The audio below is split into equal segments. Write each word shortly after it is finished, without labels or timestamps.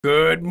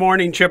Good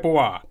morning,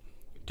 Chippewa.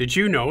 Did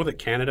you know that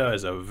Canada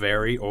is a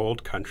very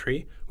old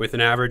country with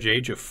an average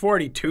age of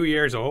 42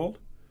 years old?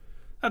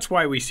 That's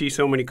why we see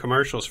so many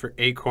commercials for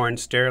Acorn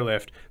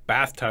stairlift,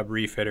 bathtub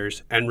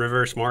refitters, and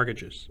reverse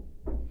mortgages.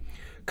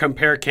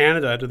 Compare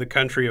Canada to the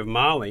country of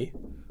Mali,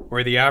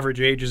 where the average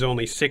age is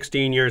only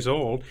 16 years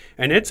old,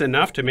 and it's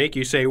enough to make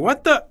you say,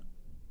 "What the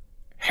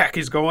heck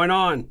is going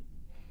on?"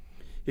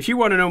 If you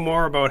want to know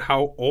more about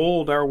how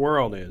old our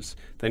world is,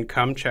 then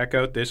come check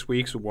out this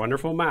week's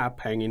wonderful map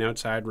hanging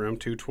outside room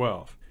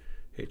 212.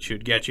 It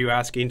should get you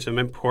asking some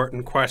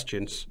important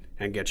questions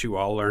and get you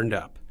all learned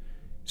up.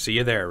 See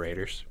you there,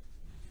 Raiders.